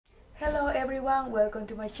everyone, welcome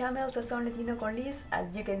to my channel sazònlatinoconlizz.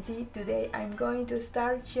 As you can see, today I'm going to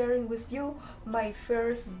start sharing with you my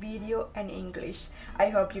first video in English. I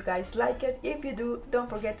hope you guys like it. If you do, don't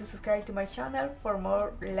forget to subscribe to my channel for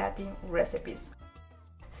more Latin recipes.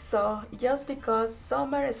 So, just because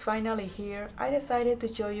summer is finally here, I decided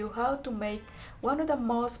to show you how to make one of the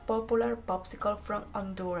most popular popsicles from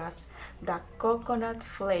Honduras, the coconut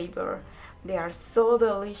flavor. They are so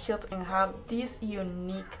delicious and have this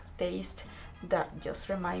unique taste that just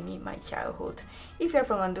remind me my childhood. If you're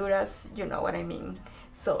from Honduras, you know what I mean.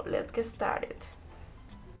 So let's get started.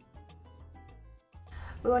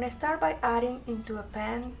 We want to start by adding into a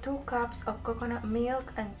pan 2 cups of coconut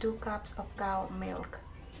milk and 2 cups of cow milk.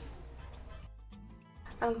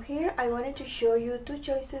 And here I wanted to show you 2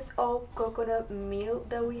 choices of coconut milk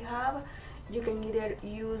that we have. You can either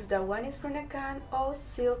use the one is from a can or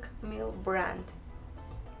Silk Milk brand.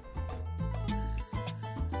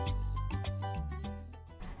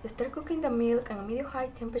 Start cooking the milk at a medium-high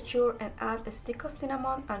temperature and add a stick of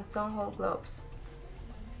cinnamon and some whole cloves.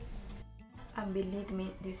 And believe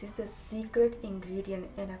me, this is the secret ingredient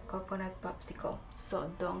in a coconut popsicle,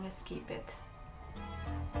 so don't skip it.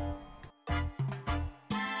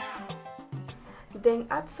 Then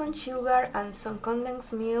add some sugar and some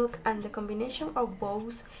condensed milk, and the combination of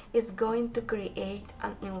both is going to create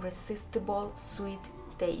an irresistible sweet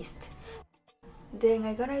taste. Then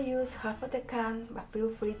I'm gonna use half of the can, but feel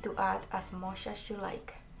free to add as much as you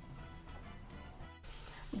like.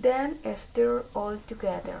 Then stir all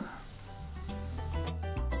together.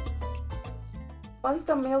 Once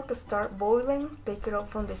the milk starts boiling, take it off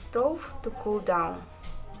from the stove to cool down.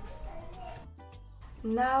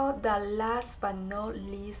 Now the last but not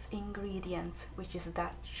least ingredients, which is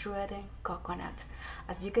that shredded coconut.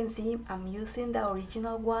 As you can see, I'm using the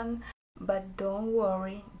original one, but don't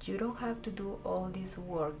worry, you don't have to do all this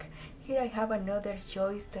work. Here I have another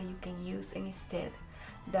choice that you can use instead,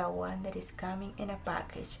 the one that is coming in a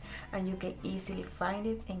package, and you can easily find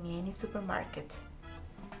it in any supermarket.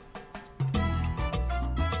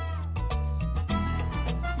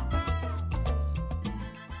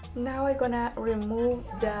 Now I'm gonna remove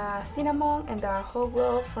the cinnamon and the whole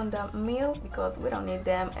clove from the milk because we don't need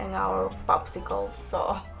them in our popsicle.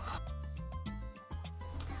 So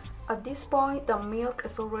at this point the milk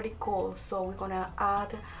is already cold, so we're gonna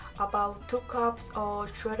add about 2 cups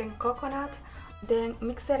of shredded coconut, then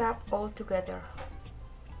mix it up all together.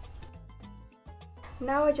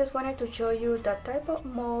 Now I just wanted to show you the type of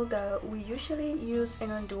mold that we usually use in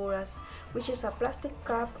Honduras, which is a plastic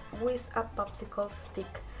cup with a popsicle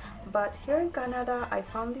stick. But here in Canada I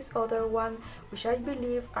found this other one, which I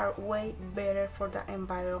believe are way better for the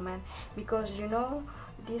environment, because you know,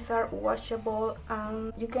 these are washable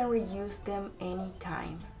and you can reuse them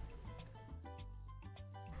anytime.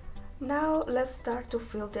 Now let's start to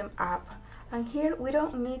fill them up. And here we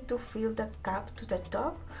don't need to fill the cup to the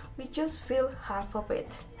top, we just fill half of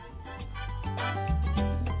it.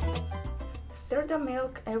 Stir the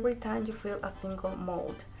milk every time you fill a single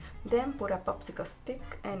mold. Then put a popsicle stick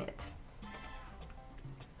in it.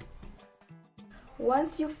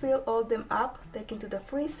 Once you fill all them up, take into the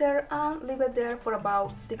freezer and leave it there for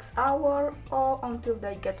about 6 hours or until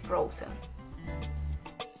they get frozen.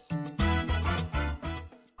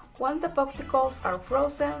 Once the popsicles are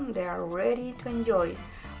frozen, they are ready to enjoy.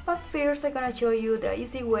 But first I'm gonna show you the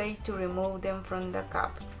easy way to remove them from the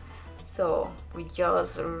cups. So we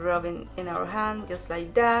just rub it in our hand just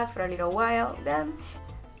like that for a little while. Then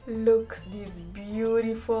look, this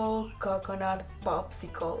beautiful coconut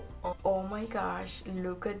popsicle. Oh my gosh,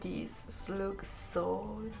 look at this. It looks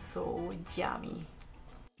so yummy.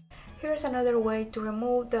 Here's another way to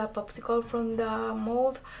remove the popsicle from the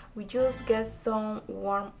mold. We just get some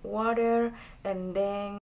warm water and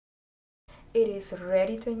then it is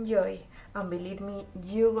ready to enjoy. And believe me,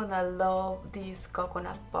 you're gonna love this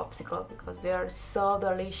coconut popsicle because they are so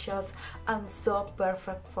delicious and so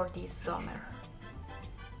perfect for this summer.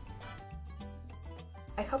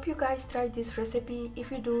 I hope you guys try this recipe.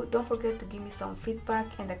 If you do, don't forget to give me some feedback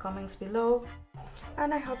in the comments below.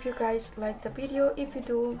 And I hope you guys like the video. If you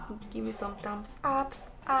do, give me some thumbs up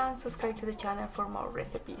and subscribe to the channel for more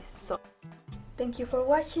recipes. So thank you for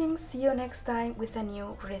watching. See you next time with a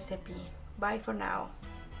new recipe. Bye for now.